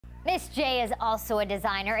Miss J is also a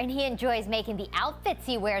designer, and he enjoys making the outfits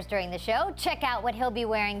he wears during the show. Check out what he'll be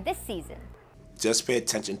wearing this season. Just pay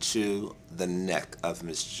attention to the neck of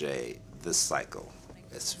Miss J this cycle.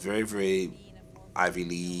 It's very, very Ivy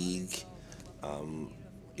League,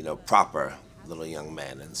 proper little young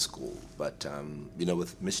man in school. But,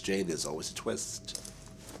 with Miss J, there's always a twist.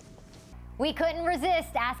 We couldn't resist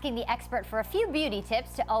asking the expert for a few beauty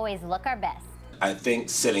tips to always look our best. I think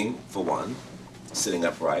sitting, for one, sitting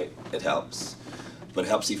upright, it helps. But it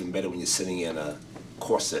helps even better when you're sitting in a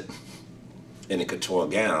corset, in a couture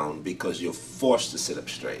gown, because you're forced to sit up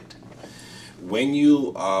straight. When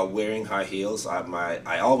you are wearing high heels,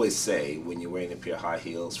 I always say when you're wearing a pair of high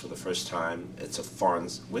heels for the first time, it's a foreign,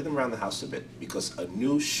 wear them around the house a bit, because a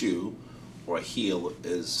new shoe or a heel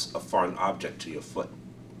is a foreign object to your foot.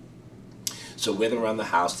 So wear them around the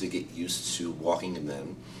house to get used to walking in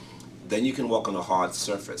them. Then you can walk on a hard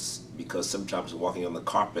surface, because sometimes walking on the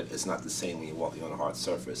carpet is not the same when you're walking on a hard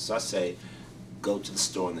surface. So I say, go to the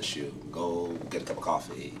store in the shoe, go get a cup of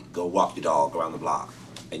coffee, go walk your dog around the block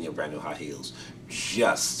in your brand new high heels.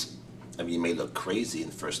 You may look crazy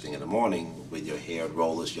the first thing in the morning with your hair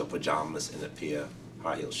rollers, your pajamas, and a pair of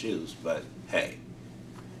high heel shoes, but hey,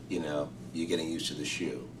 you're getting used to the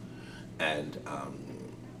shoe. And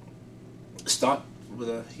start with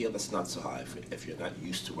a heel that's not so high. If you're not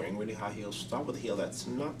used to wearing really high heels, start with a heel that's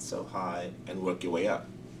not so high and work your way up.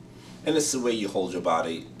 And it's the way you hold your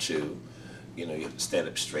body too. You stand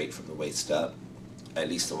up straight from the waist up, at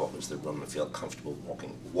least to walk into the room and feel comfortable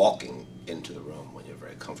walking into the room when you're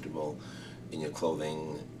very comfortable in your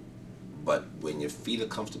clothing. But when your feet are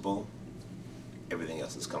comfortable, everything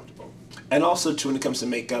else is comfortable. And also too, when it comes to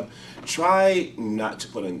makeup, try not to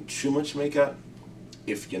put in too much makeup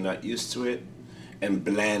if you're not used to it, and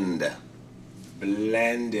blend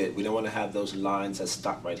it. We don't want to have those lines that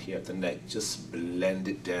stop right here at the neck. Just blend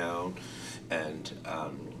it down. And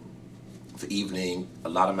for evening, a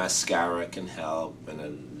lot of mascara can help, and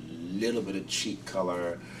a little bit of cheek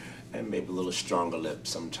color, and maybe a little stronger lip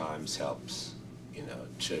sometimes helps,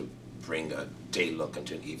 to bring a day look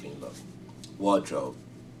into an evening look. Wardrobe,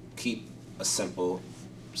 keep a simple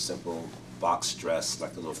box dress,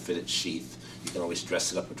 like a little fitted sheath. You can always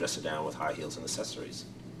dress it up or dress it down with high heels and accessories.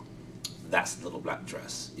 That's the little black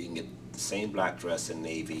dress. You can get the same black dress in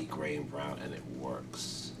navy, gray, and brown, and it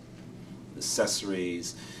works.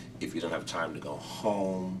 Accessories, if you don't have time to go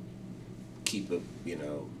home, keep it,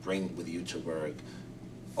 bring with you to work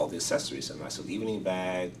all the accessories. A nice little evening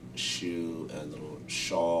bag, shoe, and a little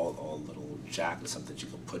shawl or a little jacket, something that you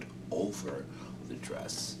can put over the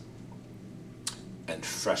dress. And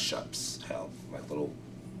fresh ups help, like little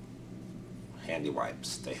handy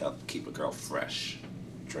wipes. They help keep a girl fresh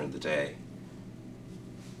during the day.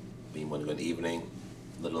 When you want to go in the evening,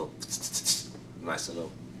 nice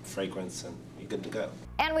little fragrance, and you're good to go.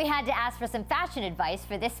 And we had to ask for some fashion advice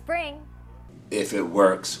for this spring. If it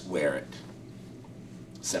works, wear it.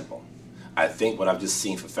 Simple. I think what I've just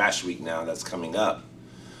seen for Fashion Week now that's coming up,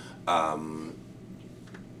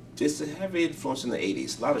 just a heavy influence in the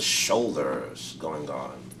 80s. A lot of shoulders going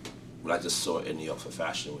on. What I just saw in New York for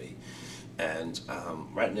Fashion Week. And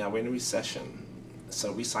right now we're in a recession.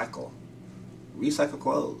 So recycle. Recycle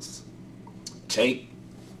clothes. Take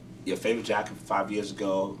your favorite jacket from 5 years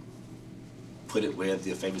ago, put it with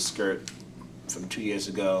your favorite skirt from 2 years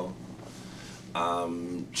ago.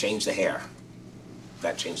 Change the hair.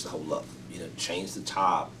 That changed the whole look. Change the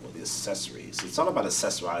top or the accessories. It's all about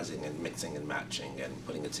accessorizing and mixing and matching and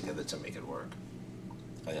putting it together to make it work.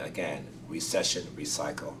 And again, recession,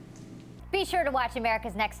 recycle. Be sure to watch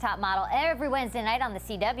America's Next Top Model every Wednesday night on the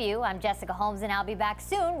CW. I'm Jessica Holmes, and I'll be back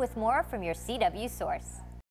soon with more from your CW source.